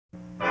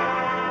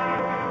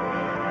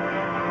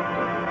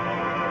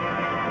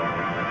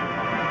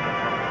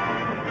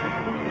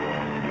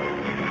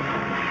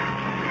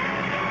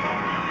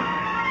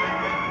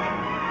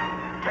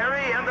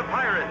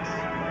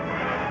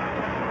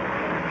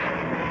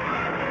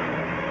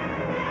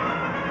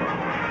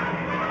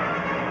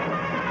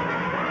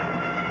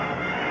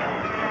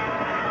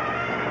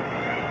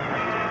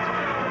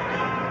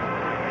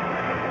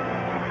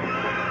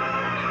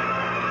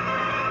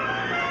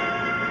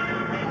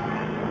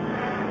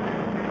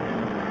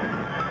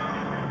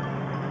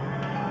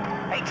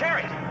Hey,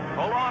 Terry!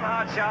 Hold on,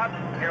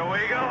 hotshot. Here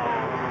we go.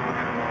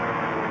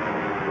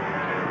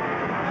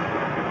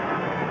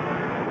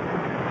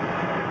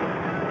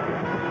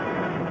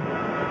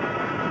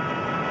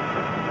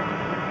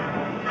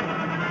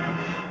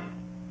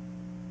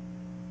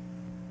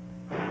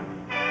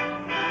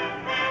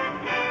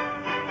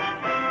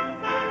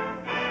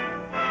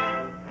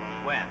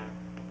 When?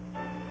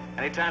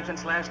 Any time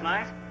since last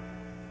night?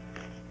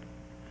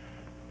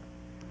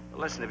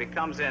 Well, listen, if he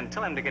comes in,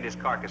 tell him to get his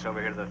carcass over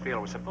here to the field.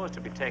 We're supposed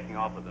to be taking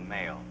off with the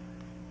mail.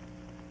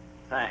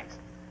 Thanks.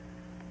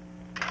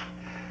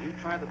 You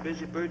try the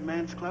Busy Bird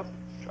Man's Club?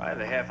 Tried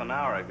it half an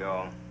hour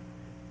ago.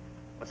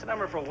 What's the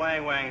number for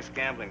Wang Wang's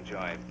gambling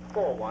joint?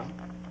 4-1.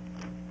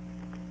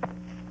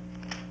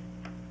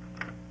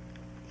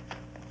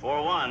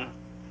 4-1.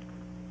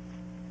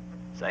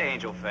 Say,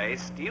 Angel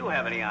Face, do you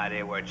have any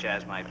idea where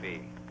Chaz might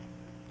be?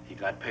 He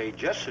got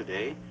paid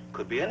yesterday.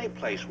 Could be any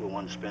place where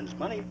one spends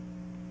money.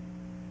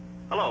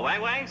 Hello,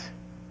 Wang Wangs?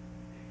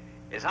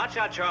 Is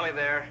Hotshot Charlie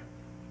there?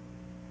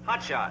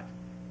 Hotshot.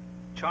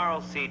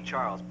 Charles C.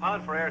 Charles,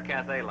 pilot for Air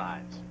Cathay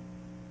Lines.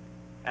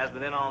 Has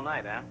been in all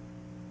night, huh?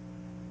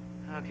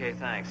 Okay,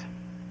 thanks.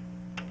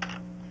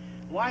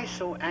 Why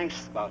so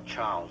anxious about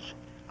Charles?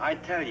 I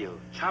tell you,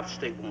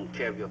 Chopstick won't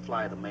care if you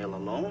fly the mail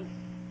alone.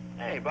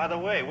 Hey, by the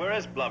way, where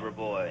is Blubber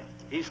Boy?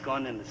 He's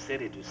gone in the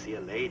city to see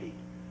a lady.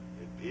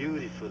 A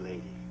beautiful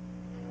lady.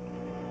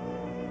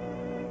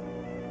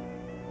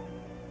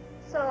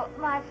 So,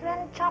 my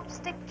friend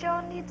Chopstick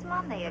Joe needs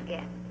money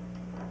again.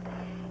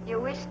 You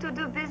wish to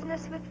do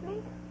business with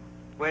me?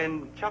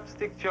 When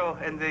Chopstick Joe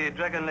and the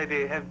Dragon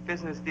Lady have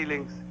business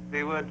dealings,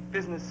 the word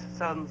business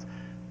sounds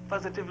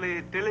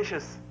positively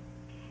delicious.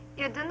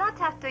 You do not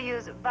have to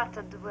use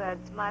buttered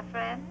words, my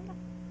friend.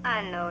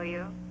 I know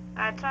you.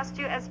 I trust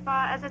you as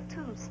far as a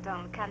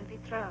tombstone can be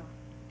thrown.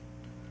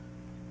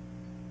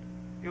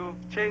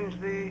 You've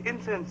changed the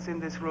incense in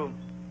this room.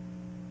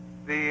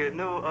 The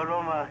new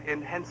aroma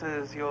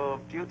enhances your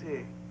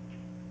beauty.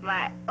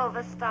 My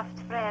overstuffed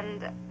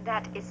friend,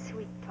 that is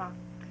sweet talk.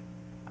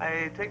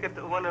 I take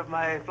it one of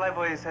my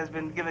flyboys has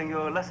been giving you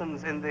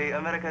lessons in the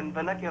American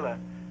vernacular.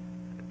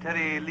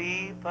 Terry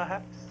Lee,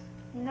 perhaps?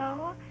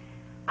 No,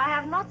 I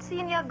have not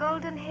seen your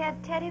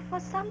golden-haired Terry for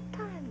some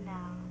time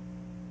now.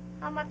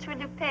 How much will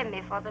you pay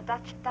me for the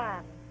Dutch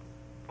diamonds?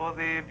 For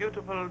the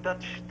beautiful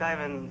Dutch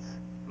diamonds,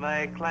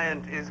 my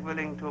client is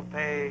willing to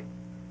pay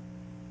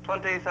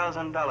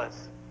 $20,000.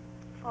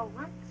 For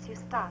once, you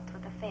start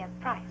with a fair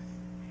price.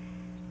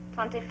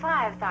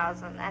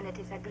 25,000, and it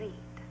is agreed.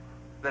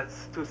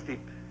 That's too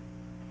steep.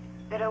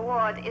 The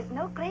reward is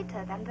no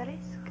greater than the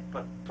risk.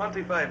 But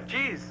 25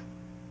 G's.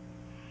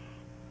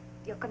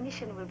 Your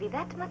commission will be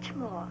that much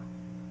more.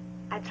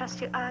 I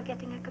trust you are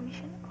getting a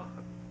commission? Oh,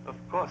 of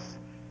course.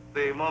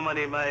 The more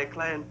money my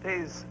client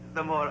pays,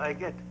 the more I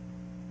get.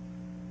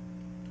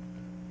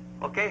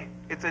 Okay,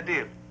 it's a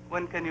deal.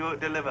 When can you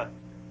deliver?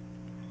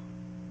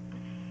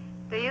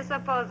 Do you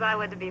suppose I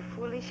would be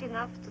foolish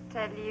enough to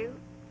tell you?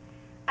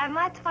 I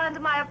might find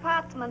my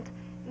apartment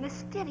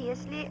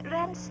mysteriously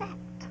ransacked.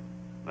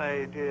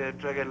 My dear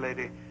Dragon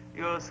Lady,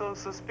 you're so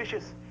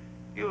suspicious.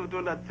 You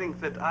do not think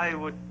that I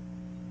would...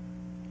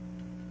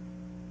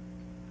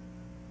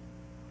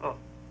 Oh.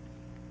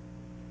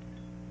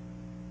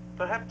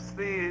 Perhaps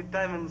the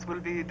diamonds will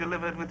be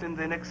delivered within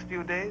the next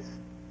few days?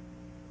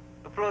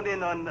 Flown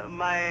in on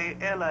my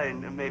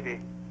airline, maybe.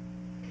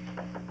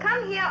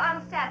 Come here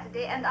on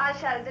Saturday and I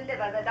shall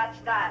deliver the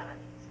Dutch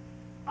diamonds.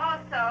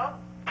 Also,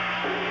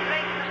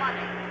 bring the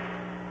money.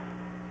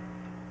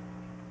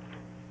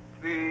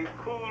 The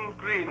cool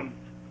green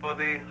for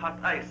the hot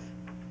ice.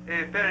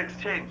 A fair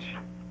exchange.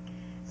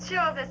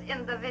 Show this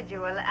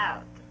individual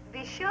out.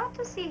 Be sure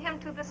to see him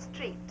to the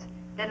street.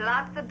 Then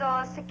lock the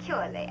door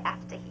securely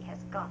after he has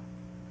gone.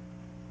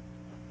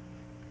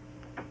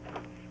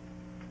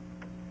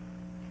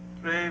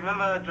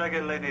 Remember,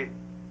 Dragon Lady,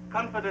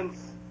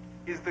 confidence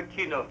is the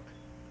keynote.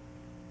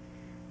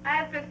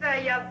 I prefer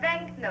your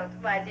banknote,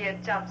 my dear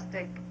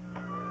Chopstick.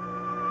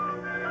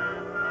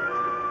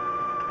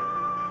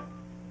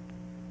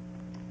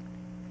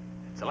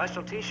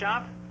 Celestial Tea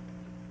Shop?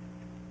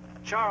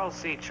 Charles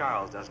C.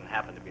 Charles doesn't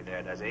happen to be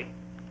there, does he?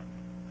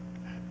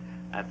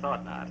 I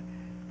thought not.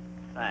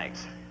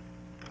 Thanks.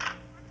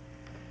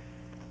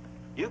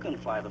 You can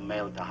fly the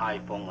mail to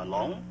Haiphong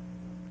alone.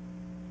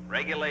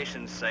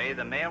 Regulations say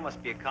the mail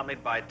must be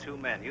accompanied by 2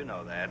 men. You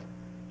know that.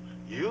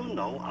 You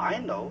know, I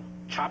know.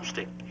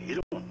 Chopstick, he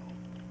don't know.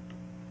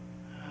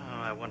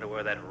 Oh, I wonder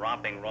where that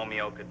romping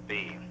Romeo could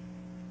be.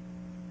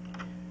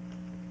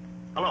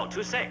 Hello,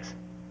 2-6.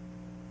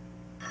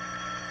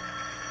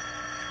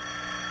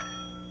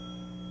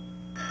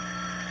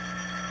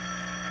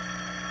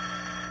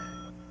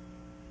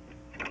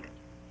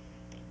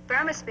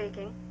 Burma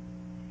speaking.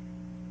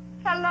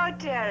 Hello,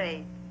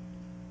 Terry.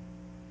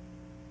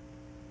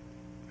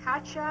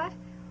 Hotshot?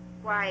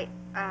 Why,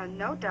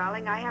 no,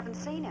 darling, I haven't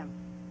seen him.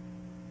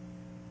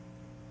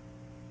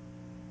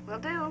 Will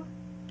do.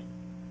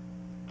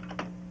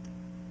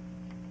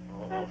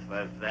 Oh,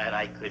 for that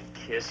I could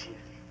kiss you.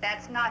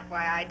 That's not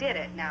why I did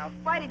it. Now,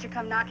 why did you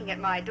come knocking at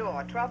my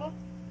door? Trouble?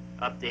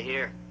 Up to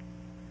here.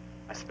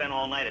 I spent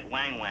all night at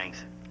Wang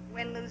Wang's.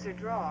 Win, lose, or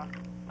draw?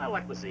 My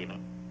luck was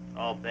even.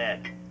 All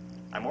bad.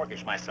 I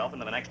mortgaged myself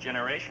into the next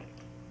generation.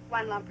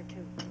 1 lump or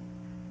 2?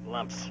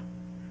 Lumps.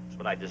 That's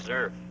what I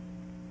deserve.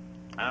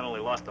 I not only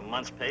lost a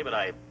month's pay, but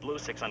I blew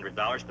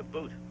 $600 to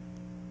boot.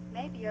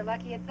 Maybe you're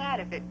lucky at that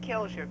if it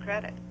kills your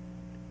credit.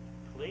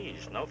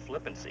 Please, no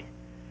flippancy.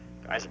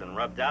 Guys have been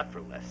rubbed out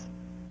for less.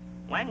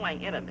 Wang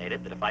Wang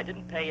intimated that if I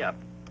didn't pay up...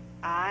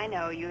 I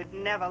know, you'd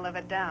never live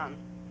it down.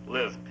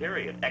 Live,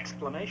 period.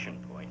 Exclamation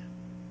point.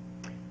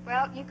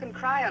 Well, you can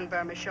cry on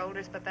Burma's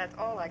shoulders, but that's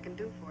all I can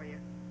do for you.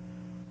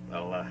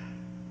 Well,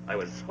 I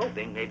was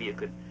hoping maybe you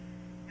could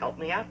help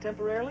me out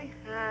temporarily.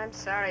 I'm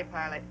sorry,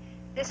 Pilot.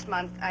 This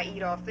month, I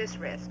eat off this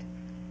wrist.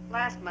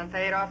 Last month,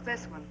 I ate off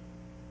this one.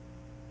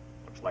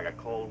 Looks like a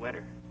cold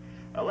winter.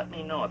 Let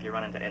me know if you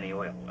run into any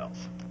oil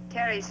wells.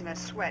 Terry's in a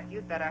sweat.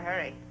 You'd better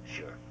hurry.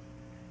 Sure.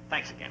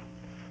 Thanks again.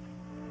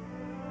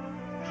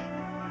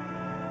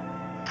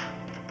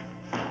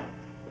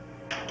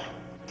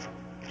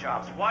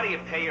 Chops, why do you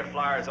pay your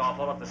flyers off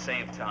all at the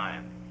same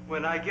time?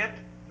 When I get,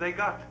 they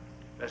got.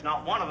 There's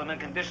not one of them in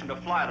condition to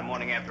fly the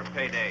morning after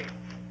payday.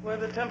 Where's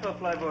the temper,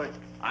 flyboy?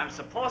 I'm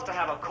supposed to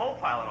have a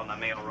co-pilot on the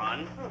mail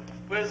run.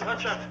 Where's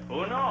Hotshot?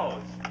 Who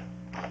knows?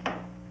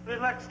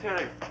 Relax,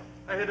 Terry.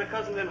 I had a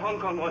cousin in Hong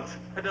Kong once.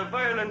 Had a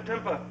violent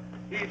temper.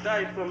 He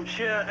died from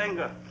sheer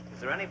anger. Is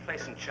there any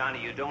place in China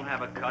you don't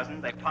have a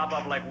cousin? They pop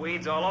up like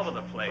weeds all over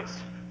the place.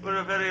 We're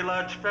a very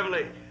large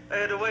family. I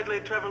had a widely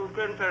traveled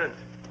grandparent.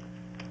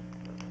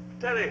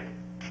 Terry,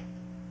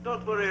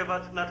 don't worry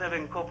about not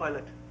having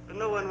co-pilot.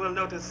 No one will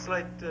notice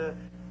slight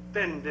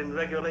bend in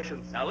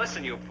regulations. Now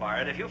listen, you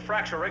pirate. If you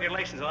fracture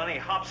regulations on any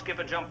hop, skip,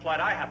 and jump flight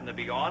I happen to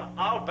be on,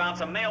 I'll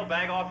bounce a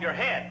mailbag off your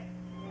head.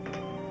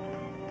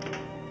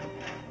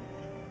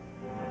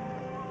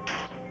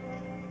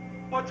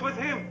 What's with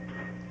him?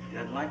 He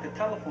doesn't like the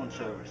telephone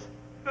service.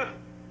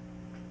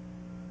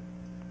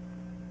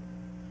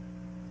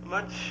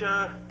 Much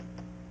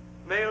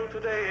mail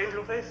today,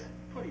 Angel Face?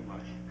 Pretty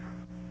much.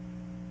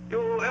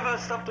 You ever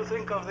stop to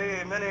think of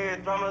the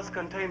many dramas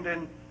contained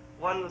in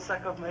one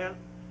sack of mail?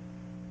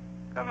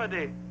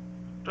 Comedy,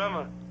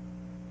 drama,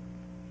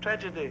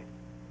 tragedy,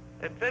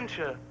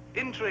 adventure,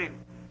 intrigue,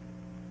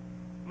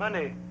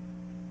 money,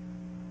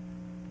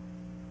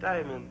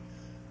 diamonds.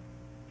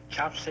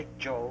 Chopstick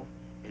Joe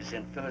is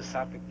in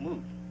philosophic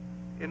mood.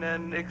 In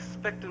an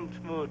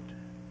expectant mood.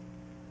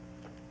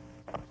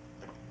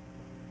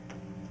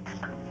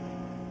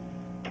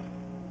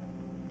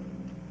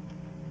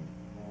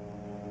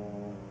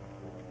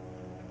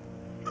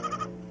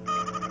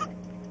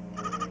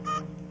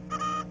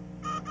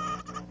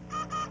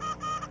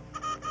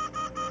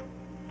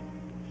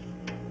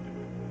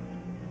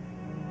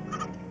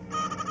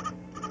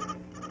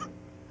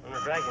 From the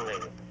Dragon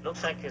Lady.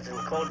 Looks like it's in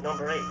code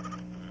number 8.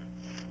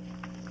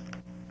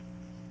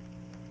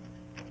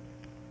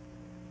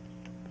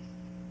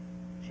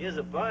 She is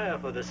a buyer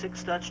for the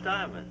 6 Dutch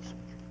diamonds.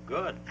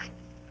 Good.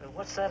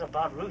 What's that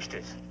about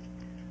roosters?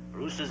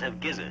 Roosters have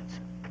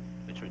gizzards,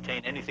 which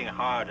retain anything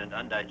hard and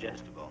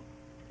undigestible.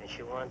 And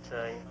she wants,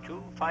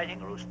 2 fighting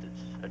roosters,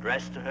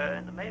 addressed to her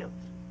in the mails.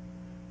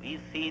 We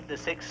feed the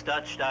 6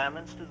 Dutch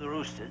diamonds to the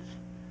roosters,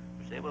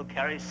 which they will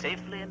carry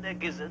safely in their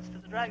gizzards to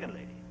the Dragon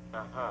Lady.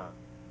 Uh-huh.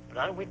 But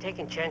aren't we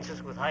taking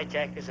chances with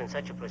hijackers in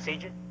such a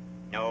procedure?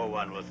 No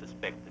one will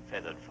suspect the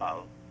feathered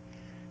fowl.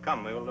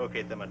 Come, we will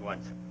locate them at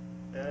once.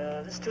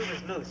 This tube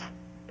is loose.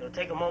 It'll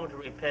take a moment to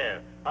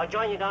repair. I'll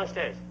join you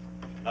downstairs.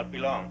 Not be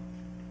long.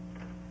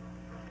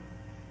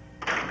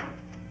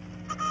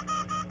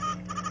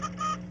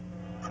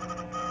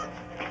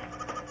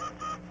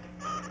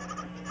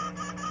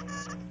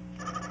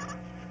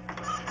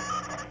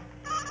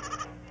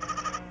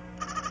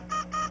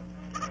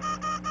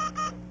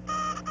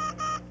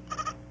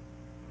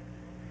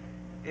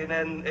 In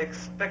an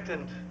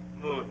expectant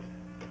mood.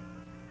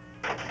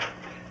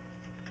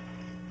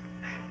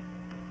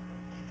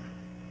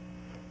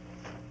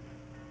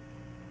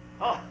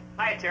 Oh,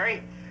 hi,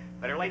 Terry.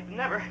 Better late than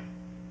never.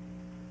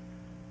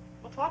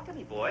 Well, talk to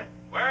me, boy.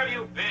 Where have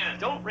you been?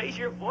 Don't raise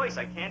your voice.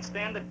 I can't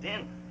stand the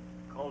din.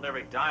 Called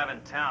every dive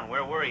in town.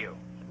 Where were you?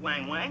 At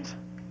Wang Wang's.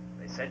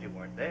 They said you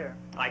weren't there.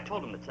 I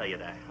told them to tell you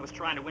that. I was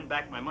trying to win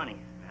back my money.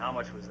 How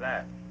much was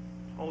that?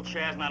 Old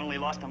Chaz not only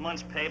lost a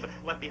month's pay, but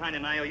left behind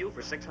an IOU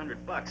for $600.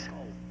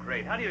 Oh,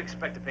 great. How do you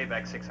expect to pay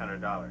back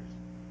 $600?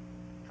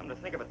 Come to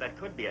think of it, that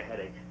could be a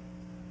headache.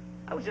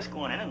 I was just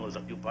going in and lose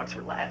a few bucks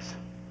for laughs.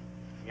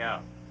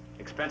 Yeah,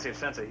 expensive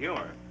sense of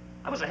humor.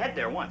 I was ahead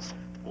there once,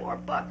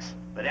 $4.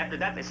 But after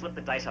that, they slipped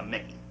the dice on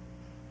Mickey.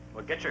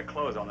 Well, get your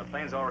clothes on. The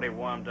plane's already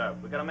warmed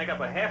up. We gotta make up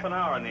a half an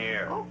hour in the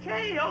air.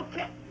 Okay.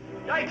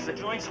 Yikes, the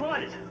joint's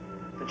haunted.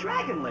 The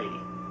Dragon Lady.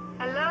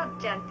 Hello,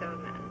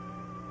 gentlemen.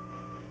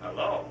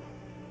 Hello.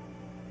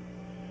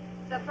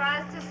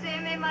 Surprised to see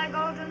me, my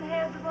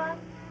golden-haired one?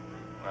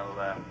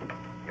 Well,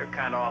 you're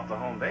kind of off the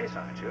home base,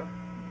 aren't you?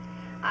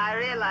 I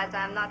realize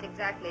I'm not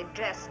exactly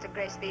dressed to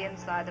grace the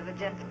inside of a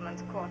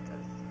gentleman's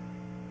quarters.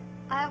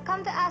 I have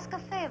come to ask a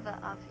favor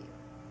of you.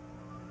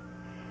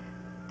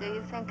 Do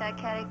you think I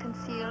carry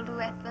concealed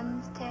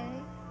weapons,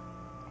 Terry?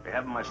 We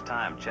haven't much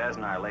time. Chaz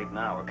and I are late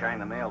now. We're carrying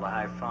the mail to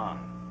Haiphong.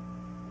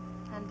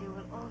 And you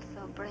will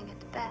also bring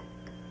it back.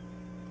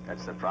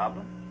 That's the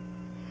problem?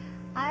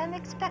 I am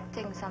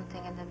expecting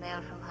something in the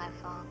mail from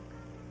Haiphong.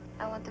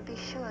 I want to be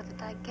sure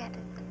that I get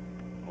it.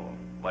 Oh,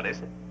 what is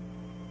it?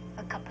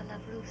 A couple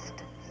of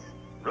roosters.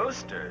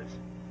 Roosters?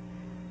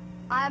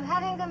 I am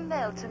having them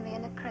mailed to me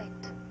in a crate.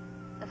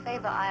 The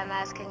favor I am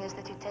asking is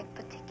that you take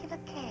particular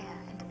care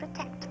and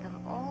protect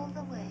them all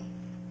the way.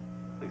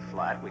 We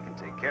fly it. We can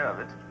take care of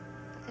it.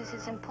 This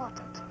is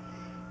important.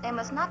 They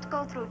must not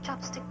go through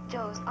Chopstick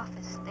Joe's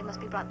office. They must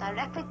be brought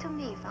directly to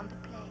me from the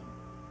plane.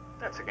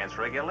 That's against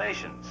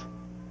regulations.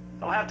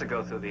 They'll have to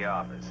go through the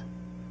office.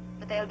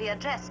 But they'll be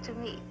addressed to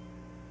me.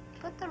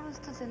 Put the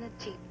roosters in a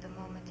jeep the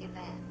moment you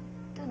land.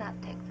 Do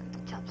not take them to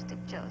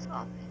Chopstick Joe's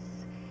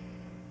office.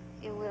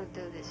 You will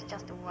do this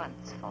just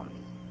once for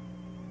me.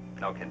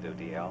 No can do,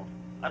 DL.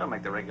 I don't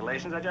make the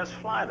regulations. I just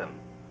fly them.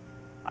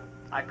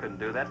 I couldn't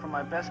do that for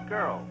my best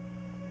girl.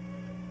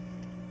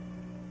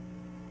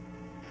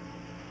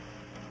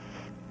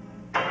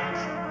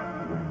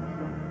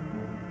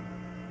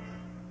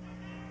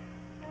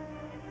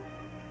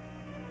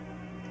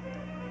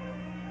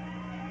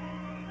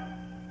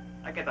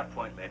 I get the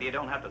point, lady. You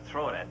don't have to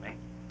throw it at me.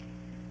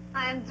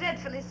 I am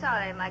dreadfully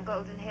sorry, my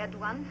golden-haired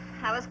one.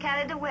 I was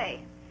carried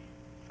away.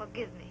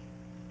 Forgive me.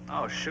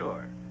 Oh,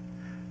 sure.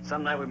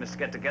 Some night we must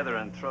get together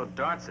and throw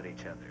darts at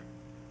each other.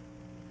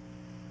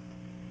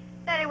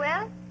 Very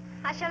well.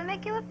 I shall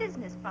make you a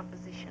business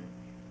proposition.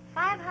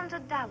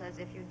 $500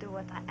 if you do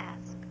what I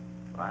ask.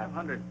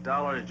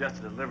 $500 just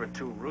to deliver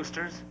 2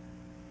 roosters?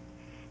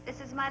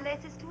 This is my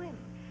latest whim.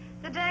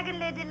 The Dragon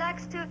Lady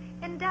likes to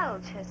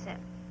indulge herself.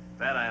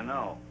 That I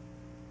know.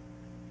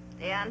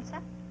 The answer?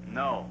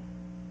 No.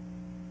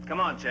 Come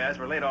on, Chaz.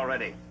 We're late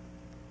already.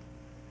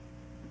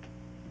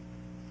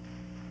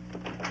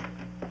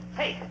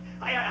 Hey,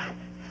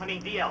 I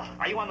mean, DL,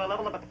 are you on the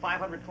level up at the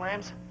 500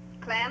 clams?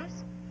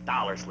 Clams?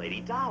 Dollars,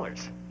 lady,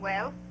 dollars.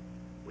 Well?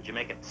 Would you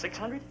make it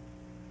 600?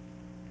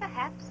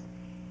 Perhaps.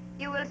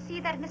 You will see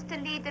that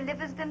Mr. Lee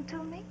delivers them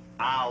to me.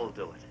 I'll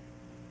do it.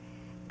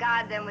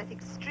 Guard them with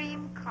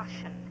extreme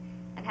caution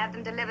and have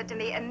them delivered to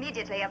me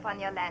immediately upon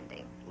your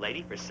landing.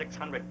 Lady, for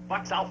 $600,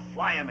 I'll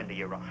fly him into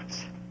your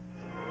arms.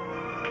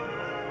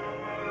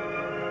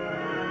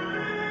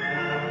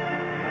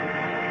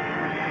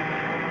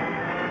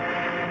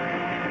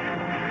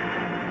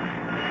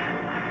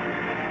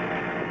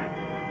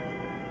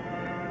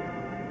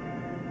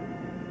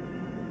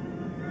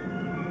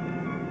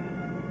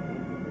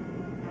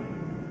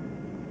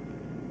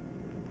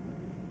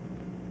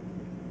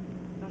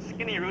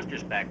 Skinny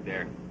roosters back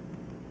there.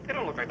 They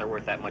don't look like they're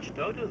worth that much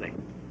dough, do they?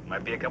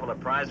 Might be a couple of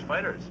prize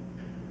fighters.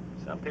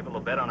 Some people will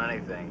bet on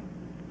anything.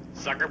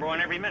 Sucker born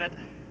every minute.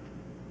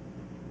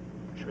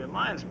 Which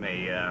reminds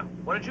me,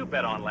 what did you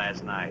bet on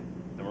last night?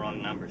 The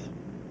wrong numbers.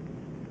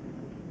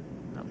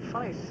 A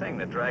funny thing,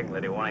 the Dragon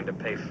Lady wanting to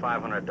pay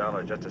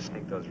 $500 just to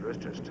sneak those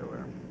roosters to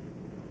her.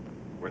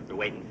 Worth the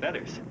weight in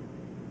feathers.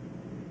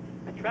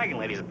 That Dragon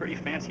Lady's a pretty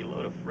fancy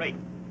load of freight.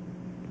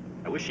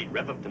 I wish she'd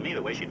rev up to me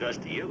the way she does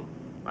to you.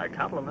 My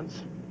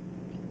compliments.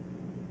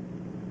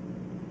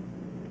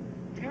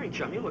 Terry,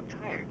 chum, you look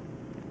tired.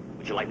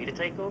 Would you like me to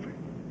take over?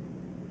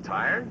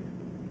 Tired?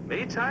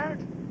 Me tired?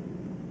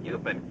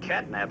 You've been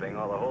catnapping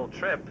all the whole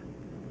trip.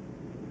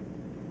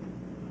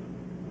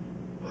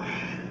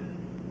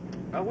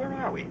 Where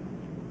are we?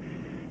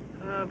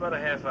 About a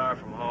half hour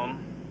from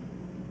home.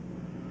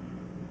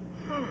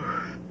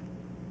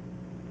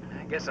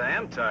 I guess I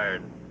am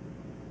tired.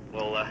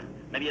 Well,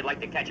 maybe you'd like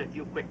to catch a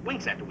few quick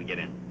winks after we get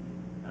in.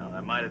 Well,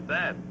 I might at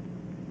that.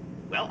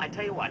 Well, I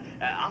tell you what,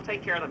 I'll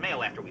take care of the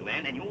mail after we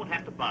land, and you won't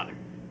have to bother.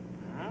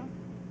 Huh?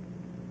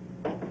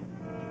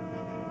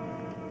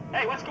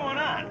 Hey, what's going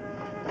on?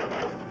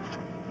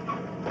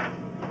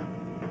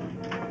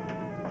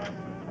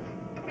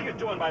 What are you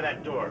doing by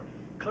that door?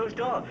 Closed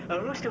door. A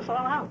rooster fall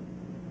out.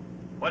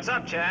 What's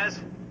up,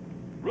 Chaz?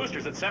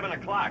 Rooster's at 7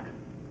 o'clock.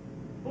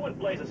 Who in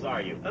blazes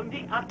are you?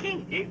 The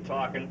Aki. Keep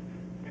talking.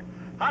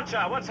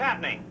 Hotshot, what's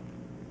happening?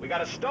 We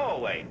got a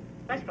stowaway.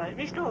 That's right,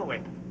 me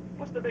stowaway.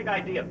 What's the big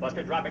idea,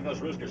 Buster, dropping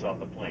those roosters off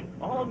the plane?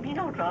 Oh, me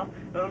no drop.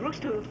 A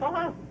rooster fall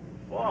out.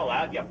 Fall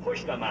out? You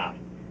pushed them out.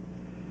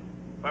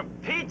 For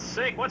Pete's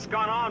sake, what's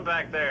gone on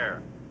back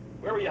there?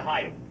 Where were you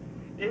hiding?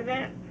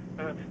 There.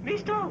 Me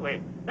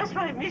stowaway. That's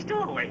right, me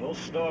stowaway. We'll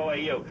stow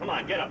away you. Come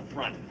on, get up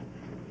front.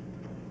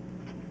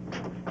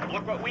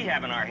 Look what we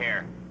have in our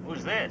hair.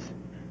 Who's this?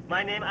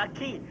 My name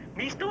Aki.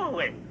 Me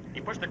stowaway.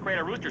 He pushed a crate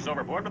of roosters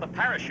overboard with a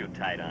parachute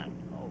tied on.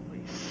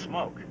 Holy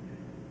smoke.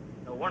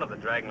 No wonder the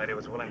Dragon Lady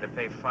was willing to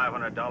pay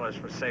 $500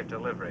 for safe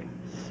delivery.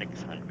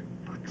 $600.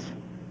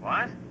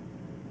 What?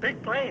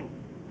 Big plane.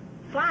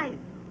 Flying.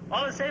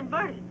 All the same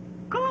bird.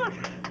 Good.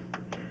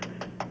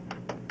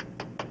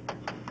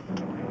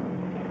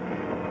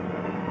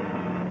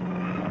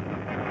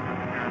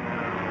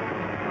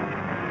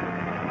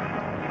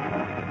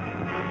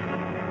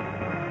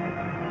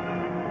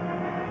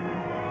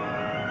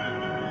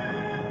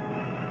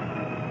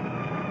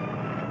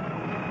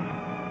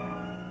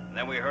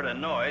 Then we heard a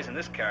noise, and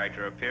this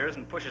character appears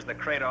and pushes the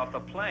crate off the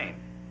plane.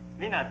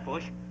 Me not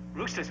push.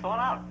 Roosters fall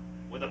out.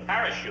 With a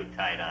parachute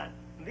tied on.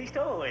 They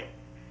stole away.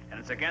 And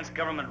it's against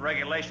government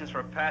regulations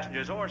for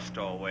passengers or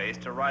stowaways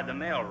to ride the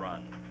mail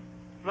run.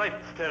 Right,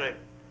 Terry.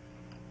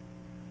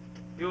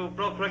 You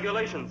broke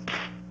regulations.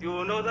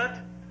 You know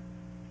that?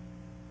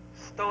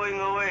 Stowing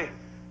away,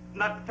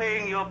 not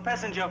paying your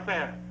passenger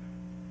fare,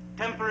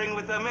 tampering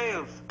with the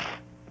mails.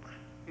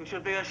 You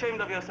should be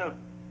ashamed of yourself.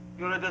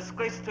 You're a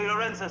disgrace to your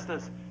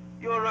ancestors.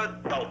 You're a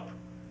dope.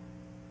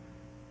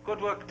 Good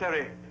work,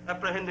 Terry,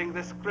 apprehending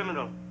this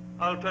criminal.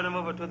 I'll turn him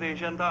over to the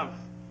gendarmes.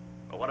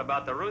 But what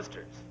about the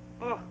roosters?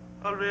 Oh,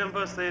 I'll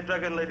reimburse the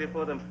Dragon Lady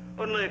for them.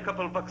 Only a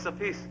couple bucks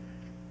apiece.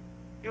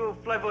 You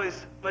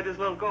flyboys might as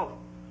well go.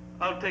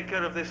 I'll take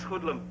care of this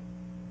hoodlum.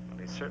 Well,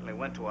 he certainly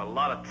went to a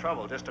lot of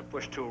trouble just to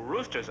push 2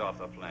 roosters off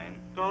the plane.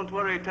 Don't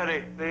worry,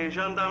 Terry. The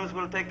gendarmes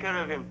will take care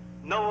of him.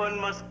 No one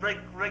must break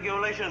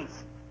regulations.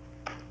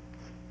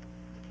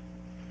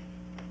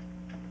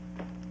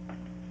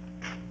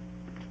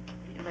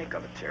 What do you make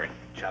of it, Terry?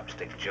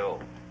 Chopstick Joe.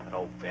 That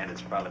old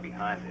bandit's probably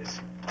behind this.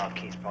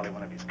 Marquis probably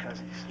one of his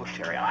cousins. Look,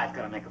 Terry, I've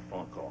got to make a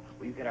phone call.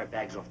 Will you get our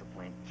bags off the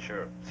plane?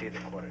 Sure. See you at the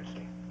quarters.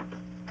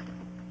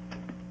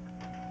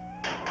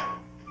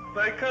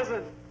 My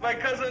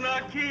cousin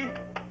Marquis.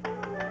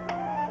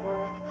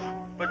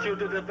 But you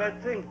did a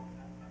bad thing.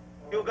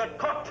 You got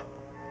caught.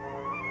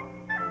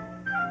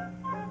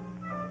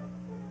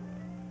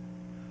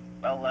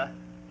 Well,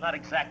 not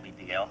exactly,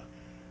 DL.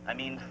 I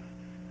mean,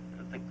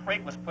 the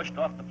crate was pushed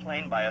off the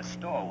plane by a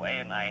stowaway,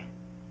 and I...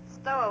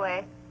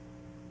 Stowaway,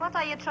 what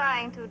are you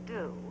trying to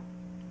do?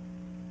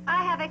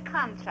 I have a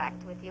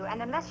contract with you,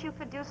 and unless you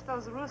produce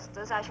those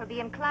roosters, I shall be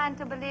inclined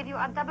to believe you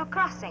are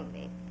double-crossing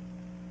me.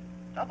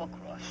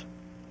 Double-cross?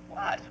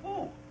 What?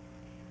 Who?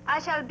 I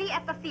shall be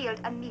at the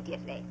field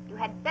immediately. You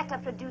had better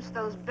produce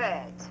those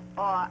birds,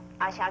 or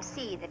I shall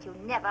see that you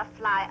never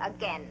fly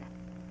again.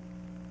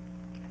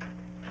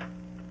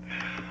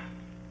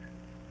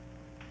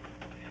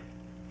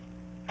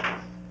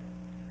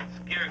 This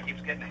gear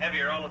keeps getting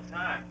heavier all the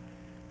time.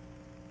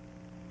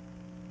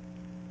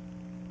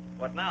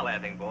 What now,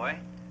 Laughing Boy?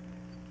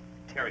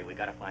 Terry, we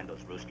gotta find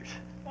those roosters.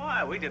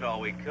 Why, we did all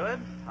we could.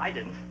 I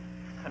didn't.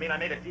 I mean, I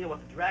made a deal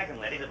with the Dragon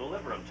Lady to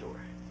deliver them to her.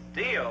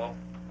 Deal?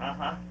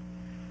 Uh-huh.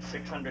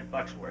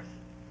 $600 worth.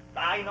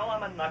 I know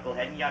I'm a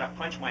knucklehead and you ought to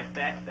punch my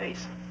fat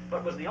face, but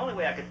it was the only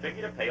way I could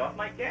figure to pay off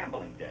my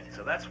gambling debt.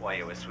 So that's why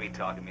you were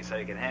sweet-talking me so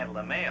you could handle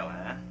the mail,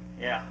 huh?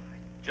 Yeah.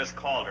 Just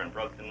called her and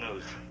broke the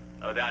news.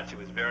 No doubt she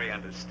was very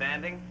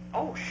understanding.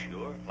 Oh,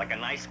 sure. Like a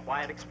nice,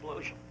 quiet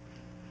explosion.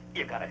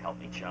 You gotta help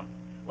me, chum.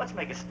 Let's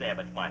make a stab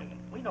at finding them.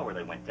 We know where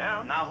they went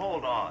down. Now,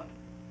 hold on.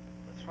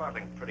 We're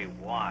throttling pretty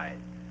wide.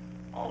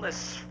 All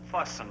this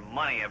fuss and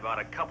money about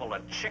a couple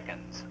of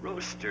chickens.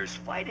 Roosters,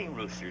 fighting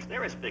roosters.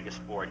 They're as big a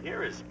sport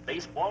here as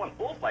baseball and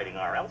bullfighting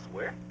are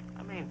elsewhere.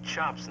 I mean,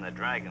 Chops and the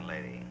Dragon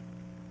Lady.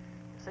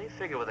 If they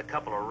figure with a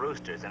couple of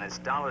roosters and it's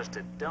dollars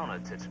to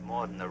donuts, it's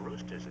more than the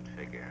roosters would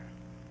figure.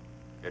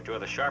 They're 2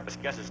 of the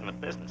sharpest guesses in the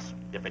business.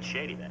 If it's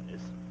shady, that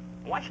is.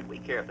 Why should we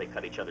care if they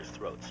cut each other's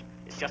throats?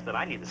 It's just that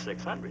I need the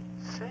 600.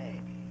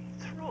 Say,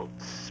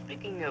 throats.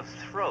 Speaking of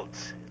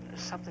throats, isn't there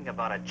something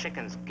about a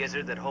chicken's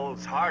gizzard that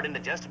holds hard,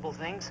 indigestible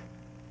things?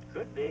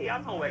 Could be.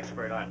 I'm no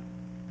expert on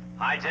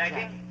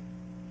hijacking.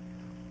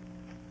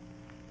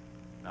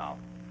 No,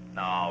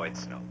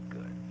 it's no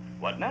good.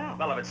 What now?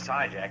 Well, if it's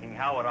hijacking,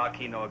 how would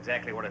Aki know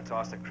exactly where to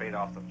toss the crate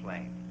off the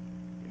plane?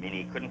 You mean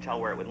he couldn't tell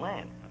where it would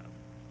land?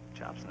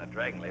 Chops and the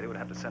Dragon Lady would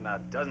have to send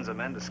out dozens of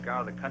men to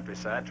scour the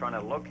countryside trying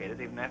to locate it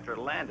even after it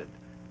landed.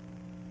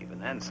 Even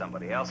then,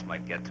 somebody else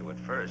might get to it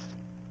first.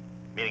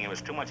 Meaning it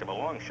was too much of a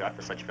long shot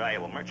for such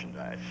valuable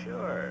merchandise.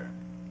 Sure.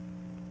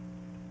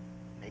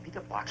 Maybe the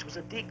box was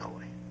a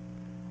decoy.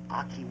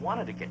 Aki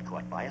wanted to get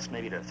caught by us,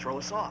 maybe to throw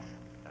us off.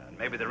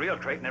 Maybe the real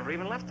crate never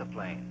even left the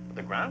plane. But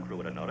the ground crew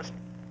would have noticed.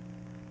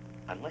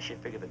 Unless you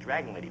figure the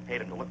Dragon Lady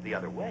paid him to look the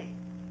other way.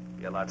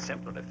 Be a lot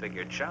simpler to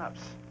figure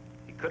Chops.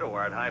 He could have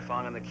wired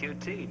Haifong and the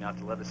QT not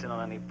to let us in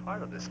on any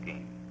part of the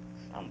scheme.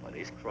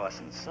 Somebody's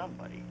crossing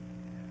somebody.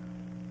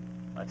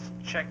 Let's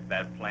check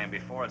that plane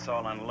before it's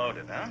all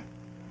unloaded, huh?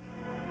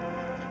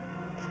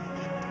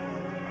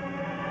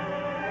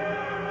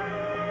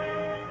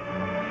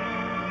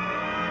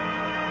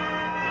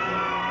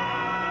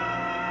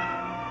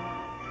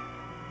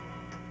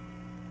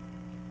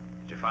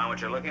 Did you find what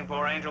you're looking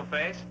for, Angel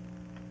Face?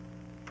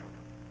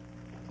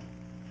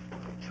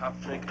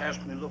 Chopstick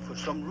asked me to look for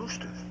some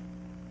roosters.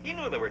 He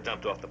knew they were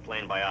dumped off the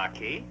plane by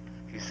Aki.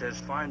 He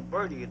says find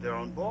Birdie, they're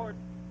on board.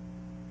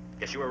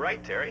 Guess you were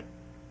right, Terry.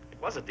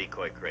 It was a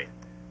decoy crate.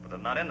 But they're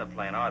not in the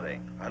plane, are they?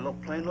 I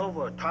looked plane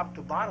over, top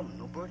to bottom,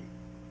 no Birdie.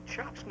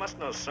 Chops must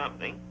know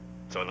something,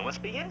 so they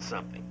must be in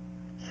something.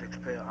 6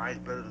 pair of eyes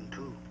better than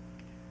 2.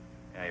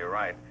 Yeah, you're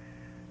right.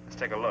 Let's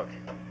take a look.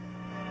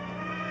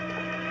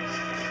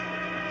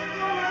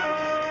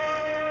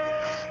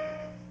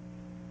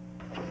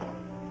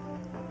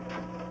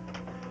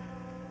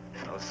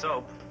 No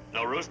soap.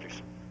 No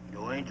roosters.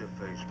 No Angel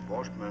Face.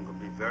 Boss man gonna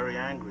be very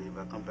angry if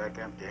I come back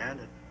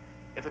empty-handed.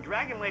 If the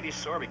Dragon Lady's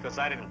sore because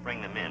I didn't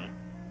bring them in,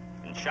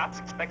 and Chops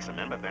expects them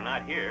in, but they're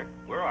not here,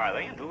 where are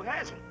they and who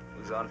has them?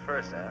 Who's on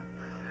first, huh?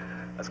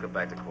 Let's go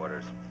back to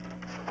quarters.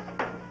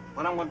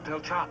 What I'm gonna tell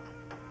Chop?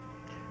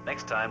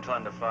 Next time, tell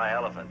him to fly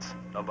elephants.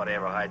 Nobody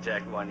ever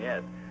hijacked one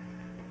yet.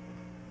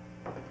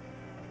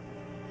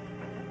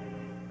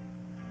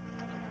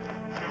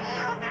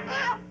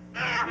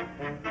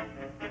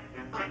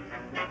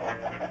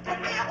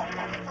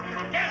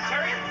 Get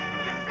Terry!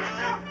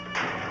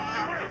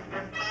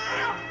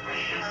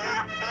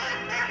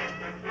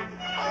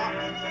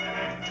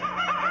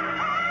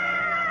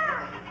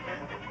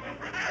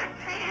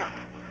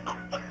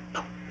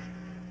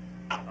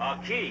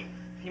 Key.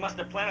 He must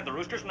have planted the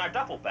roosters in our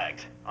duffel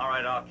bags. All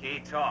right,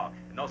 Key, talk.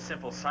 No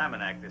simple Simon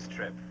act this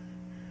trip.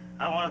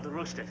 I wanted the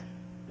rooster.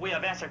 We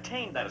have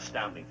ascertained that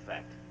astounding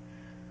fact.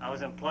 I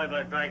was employed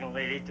by Dragon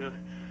Lady to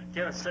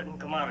get a certain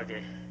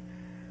commodity.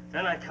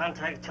 Then I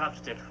contacted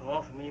Chopstick, who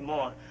offered me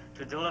more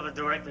to deliver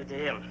directly to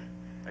him.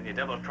 And you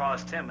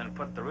double-crossed him and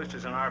put the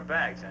roosters in our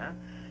bags, huh?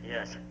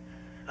 Yes.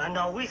 And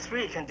now we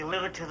three can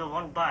deliver to the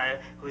one buyer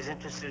who's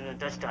interested in the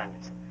Dutch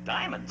diamonds.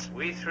 Diamonds?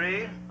 We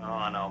three?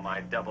 Oh, no,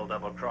 my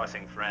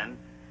double-crossing friend.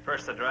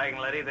 First the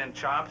Dragon Lady, then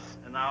Chops,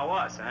 and now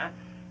us, huh?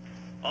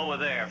 Over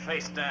there,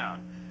 face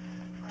down.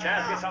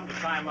 Chaz, get something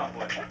to tie him up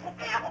with.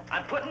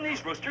 I'm putting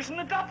these roosters in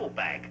the duffel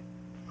bag.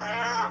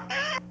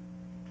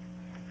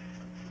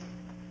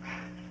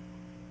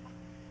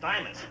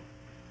 Diamonds.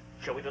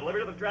 Shall we deliver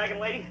to the Dragon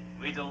Lady?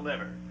 We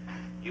deliver.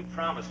 You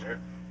promised her.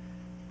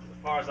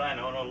 As far as I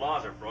know, no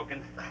laws are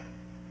broken.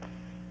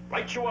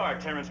 Right you are,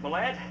 Terrence, my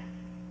lad.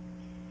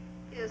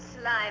 You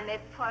slimy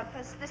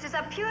porpoise. This is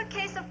a pure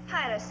case of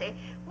piracy.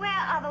 Where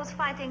are those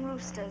fighting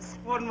roosters?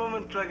 One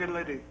moment, Dragon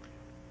Lady.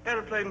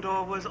 Airplane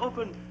door was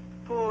open.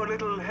 Poor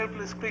little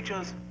helpless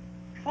creatures.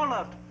 Fall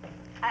out.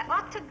 I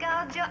ought to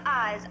gouge your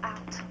eyes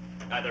out.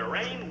 Neither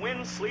rain,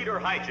 wind, sleet, or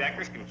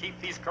hijackers can keep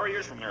these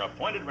couriers from their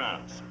appointed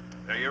rounds.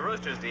 They're your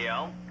roosters,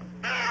 DL.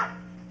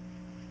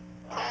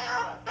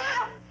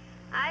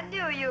 I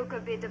knew you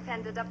could be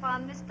depended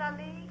upon, Mr.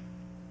 Lee.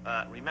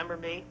 Remember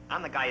me?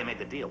 I'm the guy you made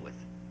the deal with.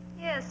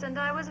 Yes, and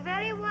I was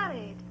very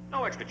worried.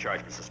 No extra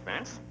charge for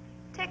suspense.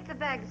 Take the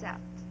bags out.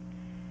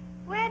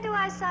 Where do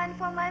I sign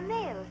for my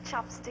mail,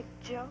 Chopstick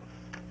Joe?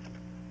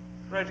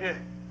 Right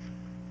here.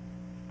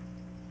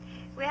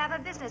 We have a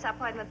business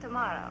appointment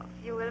tomorrow.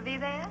 You will be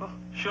there? Oh,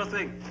 sure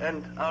thing.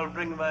 And I'll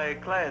bring my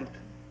client.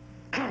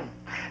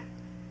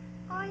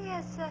 Oh,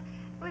 yes,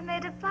 we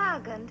made a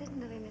bargain,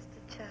 didn't we, Mr.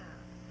 Charles?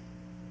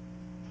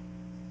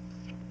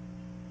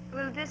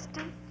 Will this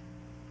do?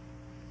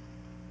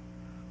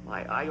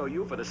 My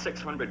IOU for the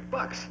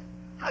 $600.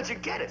 How'd you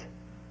get it?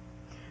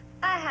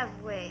 I have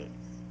ways.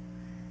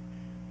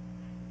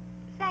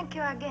 Thank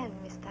you again,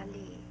 Mr.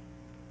 Lee.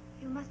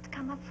 You must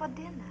come up for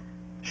dinner.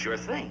 Sure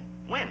thing.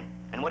 When?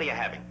 And what are you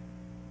having?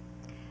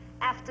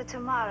 After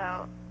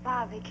tomorrow,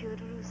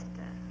 barbecued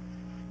rooster.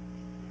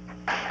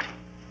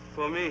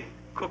 For me,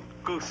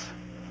 cooked goose.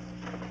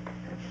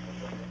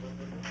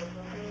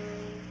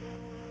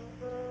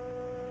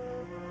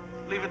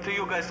 Leave it to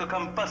you guys to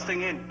come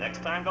busting in.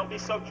 Next time, don't be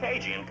so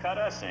cagey and cut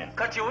us in.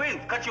 Cut you in?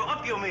 Cut you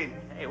up, you mean?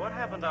 Hey, what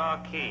happened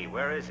to Key?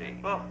 Where is he?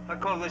 Oh, I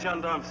called the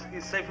gendarmes.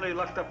 He's safely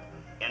locked up.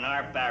 In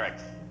our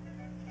barracks.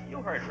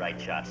 You heard right,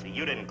 Chopsy.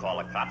 You didn't call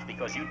the cops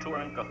because you two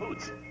are in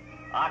cahoots.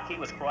 Aki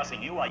was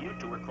crossing you while you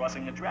two were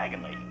crossing the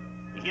Dragon Lady.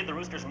 We hid the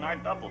roosters in our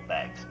duffel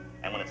bags.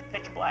 And when it's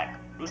pitch black,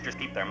 roosters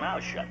keep their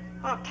mouths shut.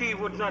 Key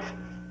would not.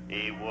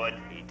 He would.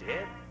 He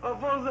did?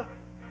 Of all the...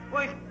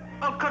 Wait,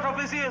 I'll cut off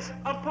his ears.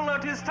 I'll pull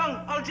out his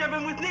tongue. I'll jab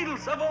him with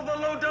needles. Of all the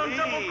low-down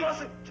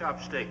double-crossing.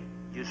 Chopstick,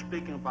 you're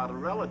speaking about a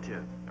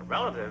relative. A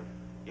relative?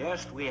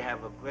 Yes, we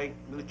have a great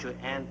mutual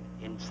aunt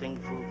in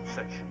Singfu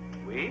section.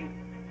 We?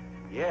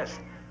 Yes,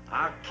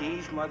 our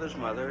Key's mother's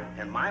mother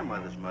and my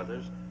mother's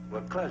mothers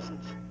were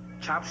cousins.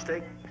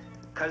 Chopstick,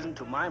 cousin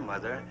to my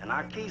mother and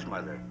our Key's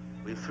mother.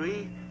 We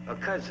three are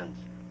cousins,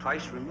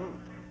 twice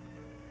removed.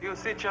 You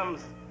see,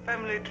 chums,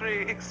 family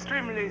tree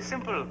extremely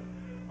simple.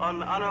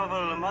 On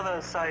honorable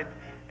mother's side,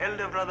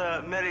 elder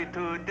brother married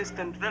to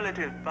distant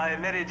relative by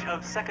marriage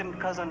of second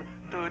cousin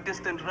to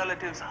distant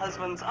relative's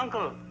husband's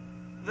uncle.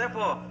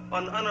 Therefore,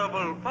 on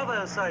honorable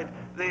father's side,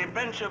 the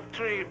branch of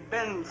tree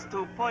bends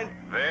to point...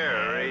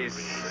 Very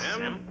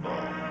simple.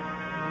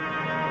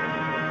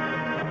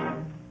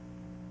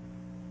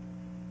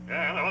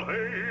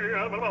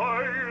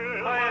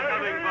 Quiet,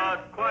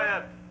 Hummingbird,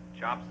 quiet.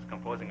 Chops is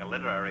composing a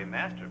literary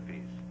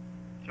masterpiece.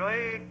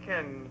 Joy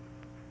Ken.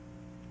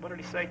 What did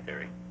he say,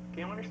 Terry? Can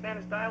you understand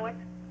his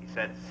dialect? He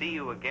said, see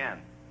you again.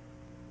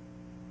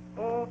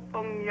 Oh,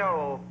 Pong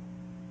Yao.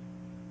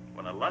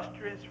 When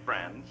illustrious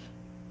friends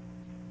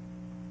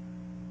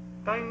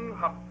Tang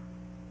Hap.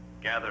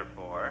 gather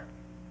for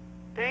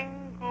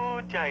Teng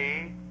Gu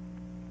Jai.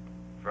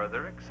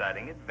 further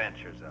exciting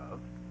adventures of...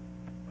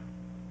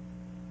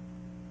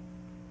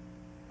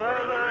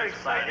 Further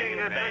exciting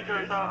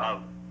adventures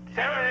of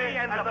Terry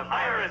and the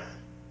Pirates.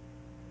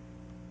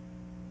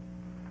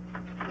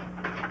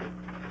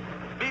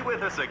 Be with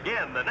with us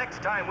again the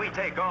next time we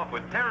take off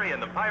with Terry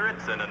and the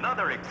Pirates in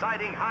another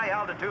exciting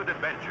high-altitude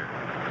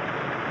adventure.